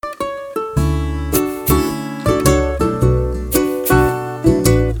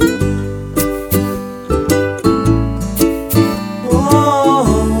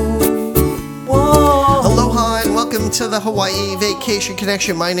Hawaii Vacation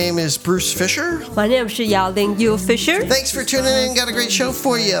Connection. My name is Bruce Fisher. My name is Yaling Yu Fisher. Thanks for tuning in. Got a great show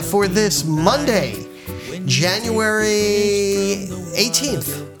for you for this Monday, January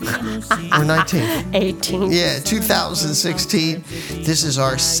 18th. Or 19th. 18th. Yeah, 2016. This is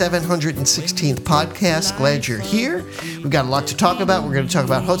our 716th podcast. Glad you're here. We've got a lot to talk about. We're going to talk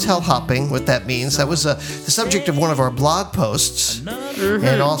about hotel hopping, what that means. That was the subject of one of our blog posts. Mm-hmm.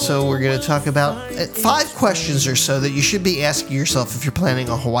 And also, we're going to talk about 5 questions or so that you should be asking yourself if you're planning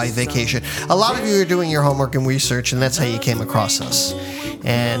a Hawaii vacation. A lot of you are doing your homework and research, and that's how you came across us.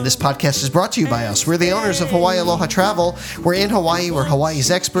 And this podcast is brought to you by us. We're the owners of Hawaii Aloha Travel. We're in Hawaii. We're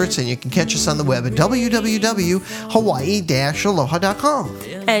Hawaii's experts, and you can catch us on the web at www.hawaii-aloha.com.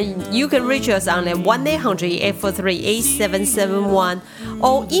 And you can reach us on 1-800-843-8771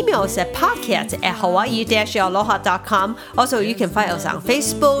 or email us at podcast@hawaii-aloha.com. Also, you can find us on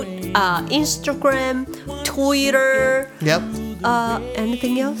Facebook, Instagram, Twitter. Yep.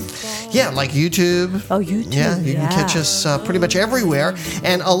 Anything else? Yeah, like YouTube. Oh, YouTube. Yeah, you can catch us pretty much everywhere.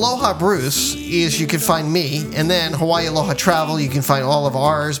 And Aloha Bruce is you can find me. And then Hawaii Aloha Travel, you can find all of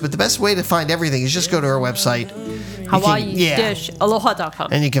ours. But the best way to find everything is just go to our website. Hawaii-aloha.com.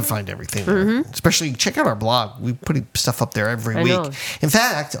 And you can find everything there. Mm-hmm. Especially check out our blog. We put stuff up there every week. Know. In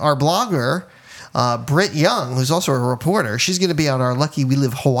fact, our blogger, Britt Young, who's also a reporter, she's going to be on our Lucky We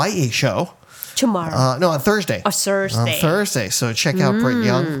Live Hawaii show. Tomorrow. No, on Thursday. On Thursday. So check out Britt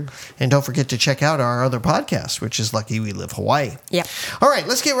Young. And don't forget to check out our other podcast, which is Lucky We Live Hawaii. Yeah. All right,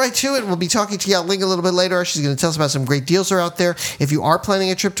 let's get right to it. We'll be talking to Yao Ling a little bit later. She's going to tell us about some great deals that are out there. If you are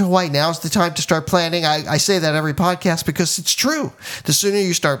planning a trip to Hawaii, now's the time to start planning. I say that every podcast because it's true. The sooner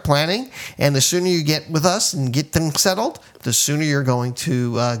you start planning and the sooner you get with us and get things settled, the sooner you're going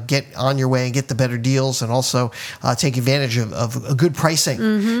to get on your way and get the better deals and also take advantage of a good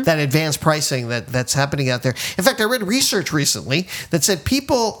pricing, that advanced pricing that's happening out there. In fact, I read research recently that said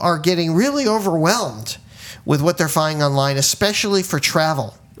people are getting really overwhelmed with what they're finding online, especially for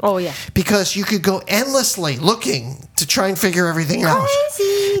travel. Oh, yeah. Because you could go endlessly looking to try and figure everything out.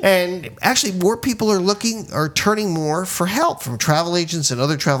 Crazy. And actually, more people are turning more for help from travel agents and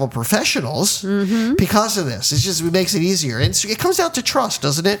other travel professionals because of this. It makes it easier. And it comes down to trust,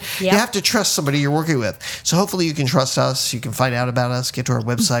 doesn't it? Yep. You have to trust somebody you're working with. So hopefully you can trust us. You can find out about us. Get to our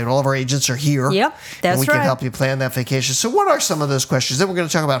website. All of our agents are here. Yep, that's and we right. can help you plan that vacation. So what are some of those questions? Then we're going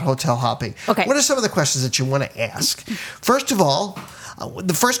to talk about hotel hopping. Okay. What are some of the questions that you want to ask? First of all,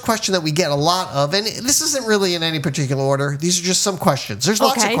 the first question that we get a lot of, and this isn't really in any particular order. These are just some questions. There's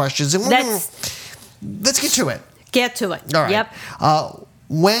lots of questions, and let's get to it. Get to it. All right. Yep.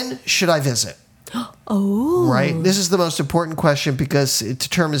 When should I visit? Oh. Right? This is the most important question because it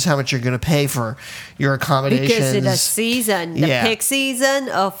determines how much you're going to pay for your accommodations. Because it's the season, the peak season,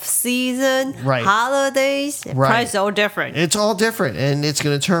 off-season, holidays, the price is all different. It's all different, and it's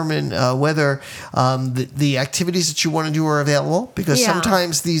going to determine whether the activities that you want to do are available because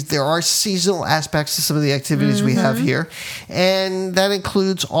sometimes there are seasonal aspects to some of the activities we have here, and that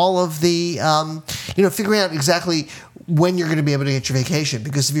includes all of the, figuring out exactly when you're going to be able to get your vacation.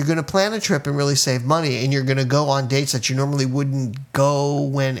 Because if you're going to plan a trip and really save money and you're going to go on dates that you normally wouldn't go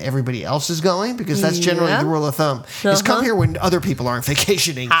when everybody else is going, because that's generally the rule of thumb, is come here when other people aren't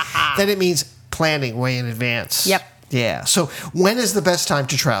vacationing, then it means planning way in advance. Yep. Yeah. So when is the best time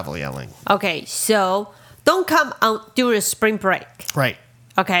to travel, Yelling? Okay, so don't come out during spring break. Right.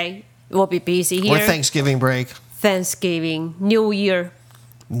 Okay, it will be busy here. Or Thanksgiving break. Thanksgiving, New Year.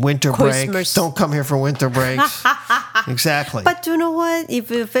 Winter Christmas. break. Don't come here for winter breaks. Exactly. But you know what?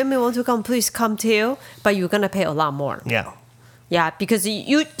 If your family wants to come, please come too. But you're going to pay a lot more. Yeah. Yeah, because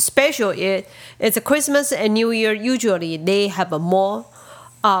it's a Christmas and New Year. Usually they have a more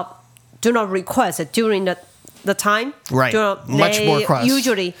do not request during the time. Right. Much more requests.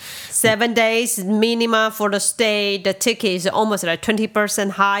 Usually 7 days minimum for the stay. The ticket is almost like 20%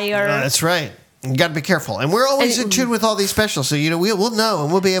 higher. That's right. You got to be careful. And we're always in tune with all these specials. So, we'll know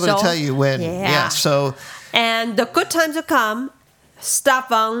and we'll be able to tell you when. Yeah. So. And the good time to come,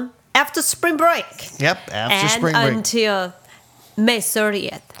 start on after spring break. Yep, after spring break. Until May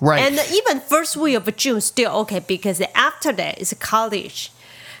 30th. Right. And even first week of June still okay because after that is college.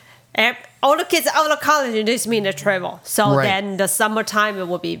 All the kids out of college, this means they travel. So then the summertime it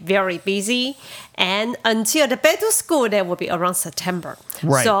will be very busy. And until the back to school, that will be around September.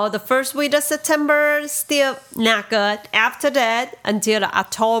 Right. So the first week of September, still not good. After that, until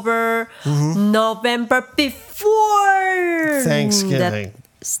October, November, before Thanksgiving.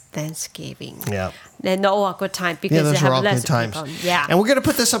 Thanksgiving. Yeah. They know a good time because Yeah, they those have are all less good times. people. Yeah. And we're going to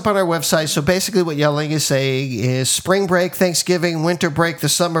put this up on our website. So basically what Yelling is saying is spring break, Thanksgiving, winter break, the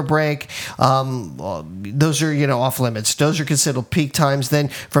summer break, those are, off limits. Those are considered peak times. Then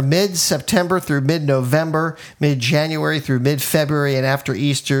from mid-September through mid-November, mid-January through mid-February, and after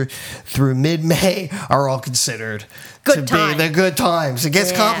Easter through mid-May are all considered Good to be the good times. It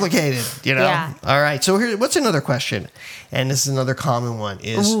gets Yeah. complicated, Yeah. All right. So here, what's another question? And this is another common one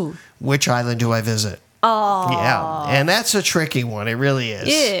is, which island do I visit? Oh. Yeah, and that's a tricky one. It really is.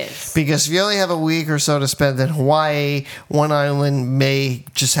 Yes. Because if you only have a week or so to spend in Hawaii, one island may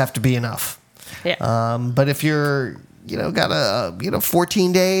just have to be enough. Yeah. But if you're, got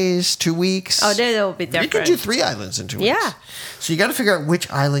 14 days, 2 weeks. Oh, that will be You different. could do 3 islands in 2 weeks. Yeah. So you got to figure out which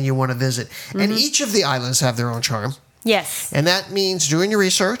island you want to visit. And each of the islands have their own charm. Yes. And that means doing your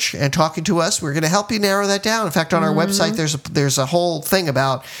research and talking to us. We're going to help you narrow that down. In fact, on our website, there's a whole thing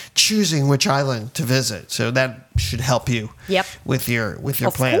about choosing which island to visit. So that should help you Yep. with your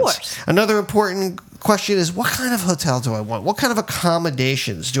Of plans. course. Another important question is, what kind of hotel do I want? What kind of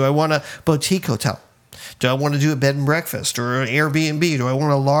accommodations? Do I want a boutique hotel? Do I want to do a bed and breakfast or an Airbnb? Do I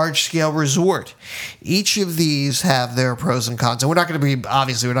want a large scale resort? Each of these have their pros and cons. And we're not going to be able to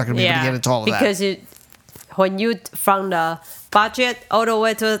get into all of that. Because when you from the budget all the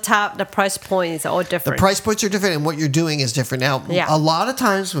way to the top, the price point is all different. The price points are different, and what you're doing is different. Now, Yeah. a lot of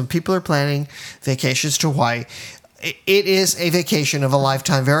times when people are planning vacations to Hawaii, it is a vacation of a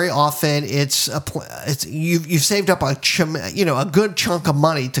lifetime. Very often, you've saved up a good chunk of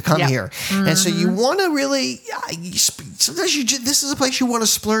money to come Yeah. here, and so you want to really. Sometimes this is a place you want to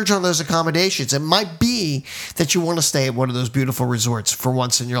splurge on those accommodations. It might be that you want to stay at one of those beautiful resorts for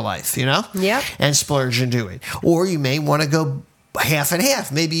once in your life, Yep. and splurge and do it. Or you may want to go half and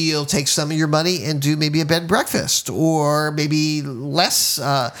half. Maybe you'll take some of your money and do maybe a bed and breakfast, or maybe less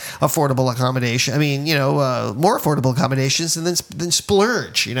affordable accommodation. I mean, more affordable accommodations, and then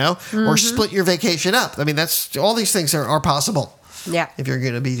splurge, or split your vacation up. I mean, that's all these things are possible. Yeah. If you're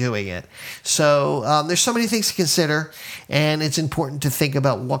going to be doing it. So there's so many things to consider, and it's important to think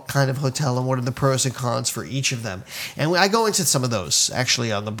about what kind of hotel and what are the pros and cons for each of them. And I go into some of those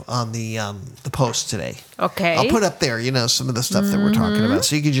actually on the post today. Okay. I'll put up there, some of the stuff that we're talking about.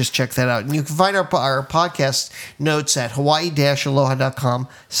 So you can just check that out. And you can find our podcast notes at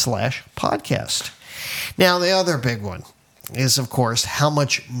hawaii-aloha.com/podcast. Now, the other big one is, of course, how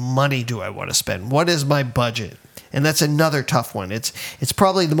much money do I want to spend? What is my budget? And that's another tough one. It's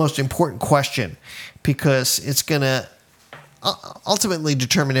probably the most important question because it's going to ultimately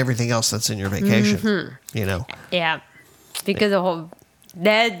determine everything else that's in your vacation. Yeah. Because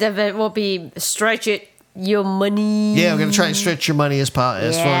that will be stretch your money. Yeah, we're going to try and stretch your money as far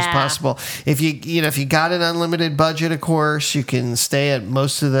as possible. If you got an unlimited budget, of course, you can stay at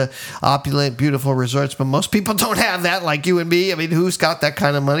most of the opulent, beautiful resorts. But most people don't have that, like you and me. I mean, who's got that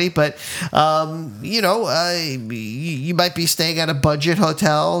kind of money? But you might be staying at a budget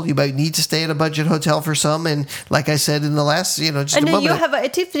hotel. You might need to stay at a budget hotel for some. And like I said in the last, just and a then moment, you have an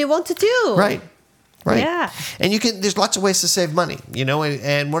activity you want to do. right. Yeah. And there's lots of ways to save money,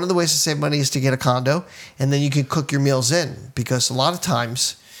 and one of the ways to save money is to get a condo, and then you can cook your meals in, because a lot of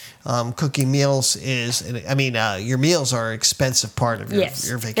times cooking meals your meals are an expensive part of your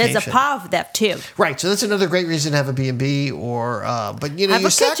vacation. There's a part of that too. Right, so that's another great reason to have a B&B, or but you Have a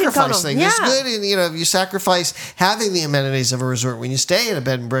kitchen sacrifice condo. things. Yeah. It's good, and you sacrifice having the amenities of a resort when you stay in a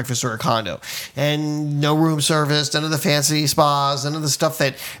bed and breakfast or a condo, and no room service, none of the fancy spas, none of the stuff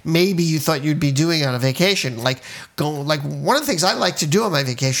that maybe you thought you'd be doing on a vacation. Like one of the things I like to do on my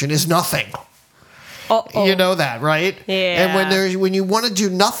vacation is nothing. Uh-oh. You know that, right? Yeah. And when you want to do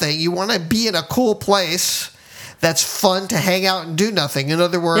nothing, you want to be in a cool place that's fun to hang out and do nothing. In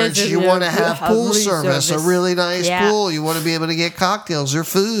other words, you want to have pool service, a really nice pool. You want to be able to get cocktails or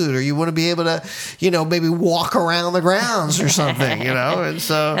food, or you want to be able to, maybe walk around the grounds or something, And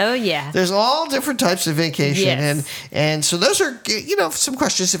so there's all different types of vacation. Yes. And so those are, some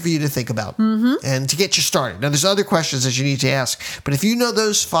questions for you to think about and to get you started. Now, there's other questions that you need to ask. But if you know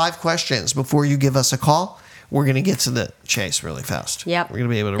those 5 questions before you give us a call, we're going to get to the chase really fast. Yep. We're going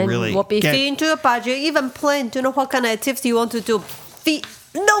to be able to and really will be fit into your budget. Even plan to know what kind of activity you want to do. Fit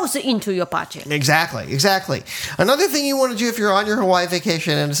those into your budget. Exactly. Another thing you want to do if you're on your Hawaii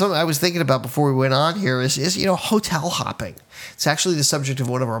vacation, and something I was thinking about before we went on here, is hotel hopping. It's actually the subject of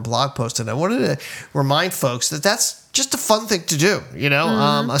one of our blog posts, and I wanted to remind folks that that's just a fun thing to do,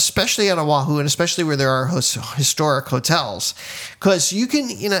 especially on Oahu, and especially where there are historic hotels, because you can,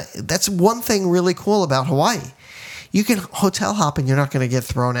 that's one thing really cool about Hawaii. You can hotel hop and you're not going to get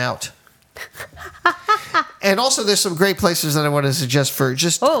thrown out. And also, there's some great places that I want to suggest for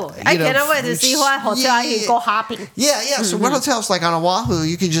just. I cannot wait to see what hotel I can go hopping. Yeah. So what hotels like on Oahu,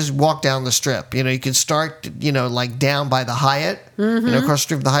 you can just walk down the strip. You can start, like down by the Hyatt, across the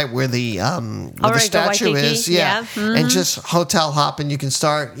street from the Hyatt where the statue is. Yeah. And just hotel hop, and you can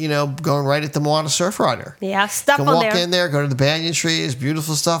start, going right at the Moana Surf Rider. Yeah, stop you on can there. walk in there, go to the banyan trees,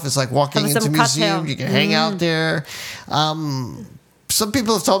 beautiful stuff. It's like walking into a museum. You can hang out there. Some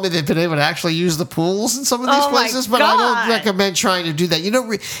people have told me they've been able to actually use the pools in some of these places, but I don't recommend trying to do that. You know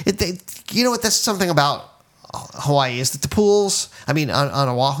what? That's something about Hawaii is that the pools, on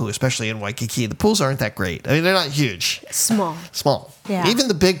Oahu, especially in Waikiki, the pools aren't that great. They're not huge. Small. Yeah. Even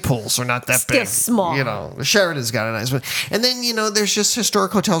the big pools are not that big. Still small. The Sheraton's got a nice one. And then, there's just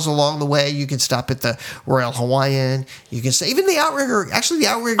historic hotels along the way. You can stop at the Royal Hawaiian. You can stay. Even the Outrigger. Actually, the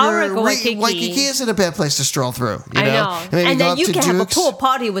Outrigger Waikiki isn't a bad place to stroll through. I know. And then you can have a pool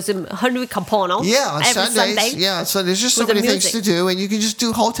party with Henry Kapono. Yeah, on Sundays. Yeah, so there's just so many things to do. And you can just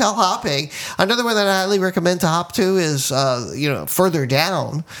do hotel hopping. Another one that I highly recommend to hop to is, further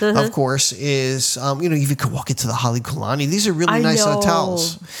down, of course, is, you could walk into the Halekulani. These are really nice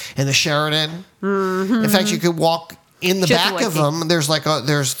hotels. And the Sheraton. In fact, you could walk in the back of them. There's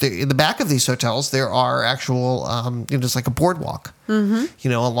in the back of these hotels, there are actual, there's like a boardwalk,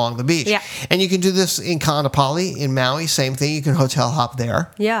 along the beach. Yeah. And you can do this in Kaanapali, in Maui, same thing. You can hotel hop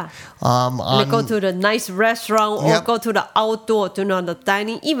there. Yeah. Go to the nice restaurant or go to the outdoor, the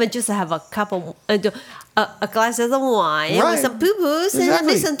dining, even just have a couple, a glass of wine with some poo-poos and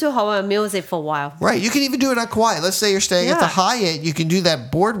listen to Hawaiian music for a while. Right. You can even do it on Kauai. Let's say you're staying at the Hyatt. You can do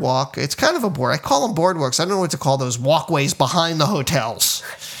that boardwalk. It's kind of a board. I call them boardwalks. I don't know what to call those walkways behind the hotels.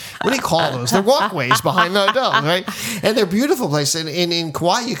 What do you call those? They're walkways behind the hotels, right? And they're beautiful places. And in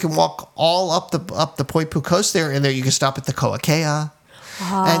Kauai, you can walk all up the Poipu coast there. And there you can stop at the Ko'akea.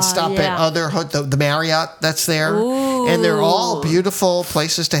 And stop at other the Marriott that's there. Ooh. And they're all beautiful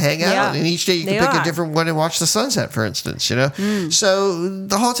places to hang out. And each day you can pick a different one and watch the sunset, for instance, So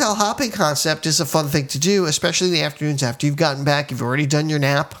the hotel hopping concept is a fun thing to do, especially in the afternoons after you've gotten back. You've already done your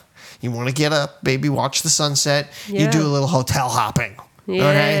nap. You want to get up, maybe watch the sunset. Yeah. You do a little hotel hopping. Yeah.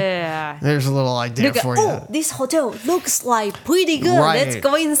 Okay? There's a little idea for you. Oh, this hotel looks like pretty good. Right. Let's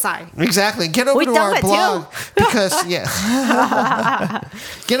go inside. Exactly. Get over to our blog because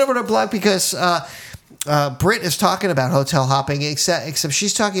get over to our blog because Britt is talking about hotel hopping, except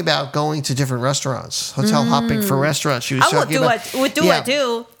she's talking about going to different restaurants. Hotel hopping for restaurants. She was talking about. Would do it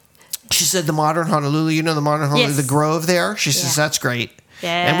too. She said the Modern Honolulu. The Modern Honolulu, the Grove there. She says that's great.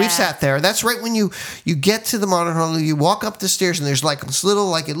 Yeah. And we've sat there. That's right when you get to the Modern Honolulu, you walk up the stairs and there's like this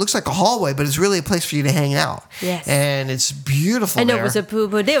little, it looks like a hallway, but it's really a place for you to hang out. Yes. And it's beautiful there. And it was a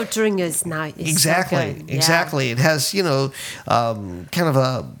poo-poo. Their drink is nice. Exactly. So exactly. It has, kind of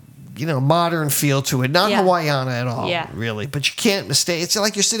a, modern feel to it. Not Hawaiiana at all, really. But you can't mistake. It's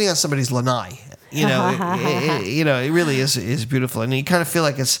like you're sitting on somebody's lanai. It really is beautiful. And you kind of feel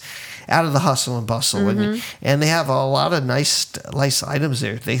like it's out of the hustle and bustle, and they have a lot of nice items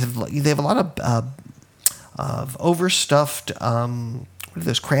there. They have a lot of overstuffed what are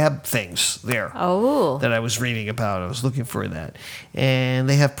those crab things there? Oh, that I was reading about. I was looking for that, and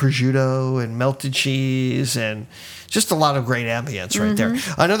they have prosciutto and melted cheese and just a lot of great ambience right there.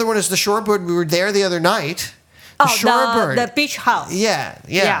 Another one is the Shorebird. We were there the other night. The beach house.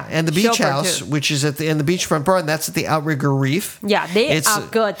 Yeah. And the beach house, too. Which is in the beachfront bar, and that's at the Outrigger Reef. Yeah, they are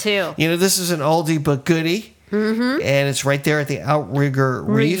good too. This is an oldie but goodie, and it's right there at the Outrigger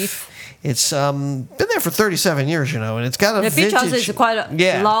Reef. It's been there for 37 years, and it's got a vintage. The beach house is quite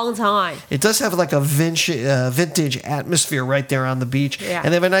a long time. It does have like a vintage atmosphere right there on the beach, and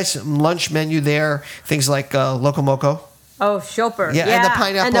they have a nice lunch menu there. Things like locomoco. Oh, Shoper. Yeah, and the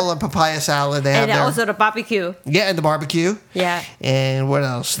pineapple and papaya salad they have there. And also the barbecue. Yeah, and the barbecue. Yeah. And what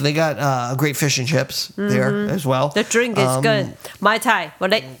else? They got great fish and chips there as well. The drink is good. Mai Tai, will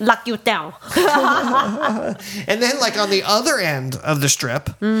they lock you down? And then on the other end of the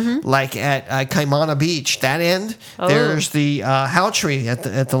strip, like at Kaimana Beach, that end, there's the How Tree at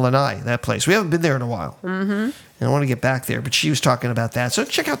the Lanai, that place. We haven't been there in a while. And I want to get back there, but she was talking about that. So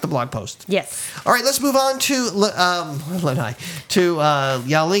check out the blog post. Yes. All right, let's move on to Lanai, to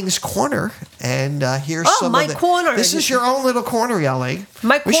Yao Ling's corner, and here's some my of the corner. This is your own little corner, Yao Ling.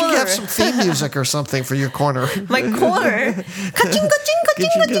 My corner. We should have some theme music or something for your corner. My corner. Ka-ching, ka-ching, ka-ching,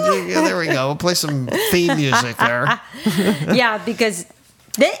 ka-ching. Yeah, there we go. We'll play some theme music there. Yeah, because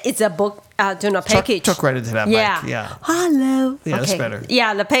there is a book package. Tuck right into that mic. Yeah. Hello. Yeah, that's better.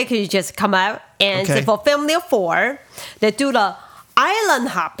 Yeah, the package just come out, and for family of 4, they do the island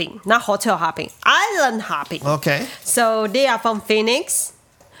hopping, not hotel hopping. Island hopping. Okay. So they are from Phoenix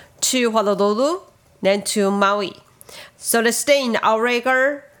to Honolulu then to Maui. So they stay in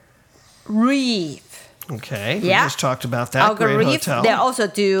Outrigger Reef. Okay. Yeah. We just talked about that. Outrigger Great Reef. hotel. They also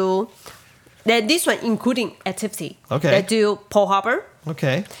do. Then this one including activity. Okay. They do Pearl Harbor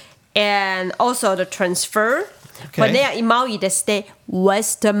Okay. and also the transfer. Okay. When they are in Maui, they stay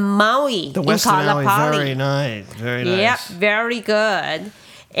West Maui The West in Maui, Kalapali. very nice. Very nice. Yep, very good.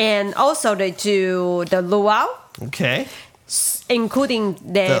 And also they do the luau, Okay. including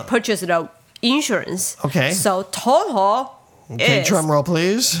they purchase the insurance. Okay. So total Okay, is drum roll,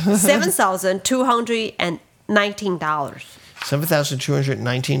 please. $7,219.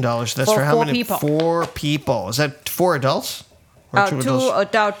 $7,219. That's For for how four many? people. 4 people. Is that 4 adults? Or 2 Two adults?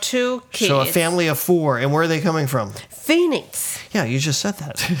 adult, 2 kids. So a family of 4. And where are they coming from? Phoenix. Yeah, you just said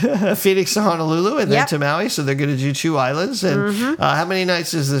that. Phoenix to Honolulu and then Yep. to Maui. So they're going to do 2 islands. And how many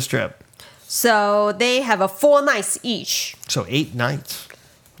nights is this trip? So they have 4 nights each. So 8 nights.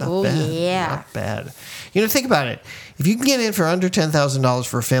 Not Oh, bad. yeah. Not bad. You know, think about it. If you can get in for under $10,000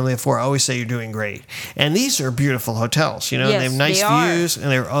 for a family of 4, I always say you're doing great. And these are beautiful hotels. You know, Yes, they have nice they are. views,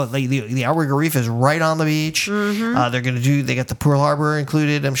 and they're the Outrigger Reef is right on the beach. They're going to do. They got the Pearl Harbor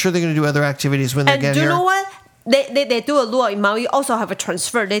included. I'm sure they're going to do other activities when they And get do you here. know what? They do a luau in Maui, also have a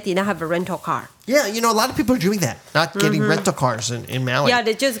transfer. They did not have a rental car. Yeah, you know, a lot of people are doing that, not getting rental cars in Maui. Yeah,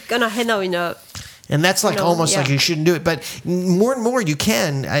 they're just gonna hang out in a. And that's like No, almost like yeah. you shouldn't do it. But more and more you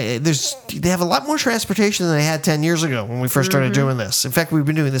can. They have a lot more transportation than they had 10 years ago when we first started doing this. In fact, we've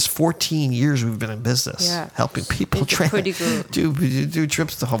been doing this 14 years we've been in business. Yeah. Helping people It's pretty good. do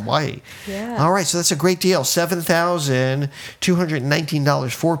trips to Hawaii. Yeah. All right, so that's a great deal.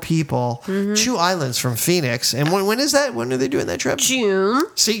 $7,219 4 people, 2 islands from Phoenix. And when is that? When are they doing that trip? June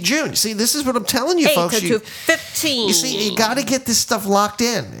June. See, this is what I'm telling you, 8 folks. to 15. You see, you got to get this stuff locked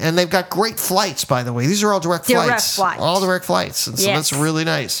in. And they've got great flights, by the way. These are all direct flights. All direct flights. And so Yes. that's really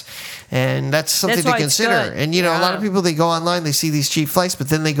nice. And that's something That's to why it's consider. good. And, you know, a lot of Yeah. people, they go online, they see these cheap flights, but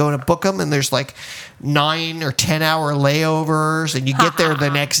then they go to book them, and there's like 9 or 10 hour layovers, and you get there the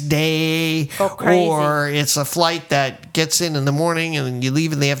next day. Go crazy. Or it's a flight that gets in the morning, and you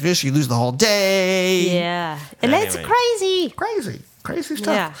leave in the afternoon, so you lose the whole day. Yeah. And that's Anyway. crazy. Crazy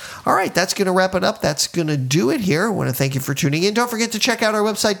stuff. Yeah. All right, that's going to wrap it up. That's going to do it here. I want to thank you for tuning in. Don't forget to check out our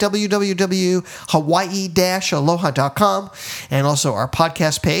website, www.hawaii-aloha.com, and also our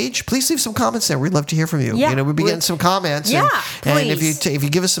podcast page. Please leave some comments there. We'd love to hear from you. Yeah. You know, we'll be getting some comments. Yeah, and if please. you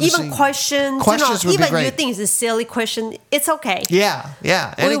give us some Even questions. questions would be even great. you think it's a silly question, it's okay. Yeah.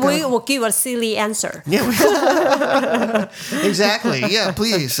 Any We will give a silly answer. Yeah, exactly. Yeah,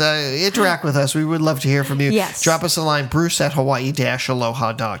 please interact with us. We would love to hear from you. Yes. Drop us a line, Bruce at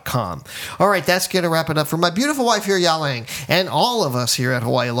Hawaii-Aloha.com. All right, that's going to wrap it up for my beautiful wife here, Yaling, and all of us here at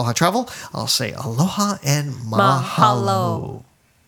Hawaii Aloha Travel. I'll say aloha and mahalo. Mahalo.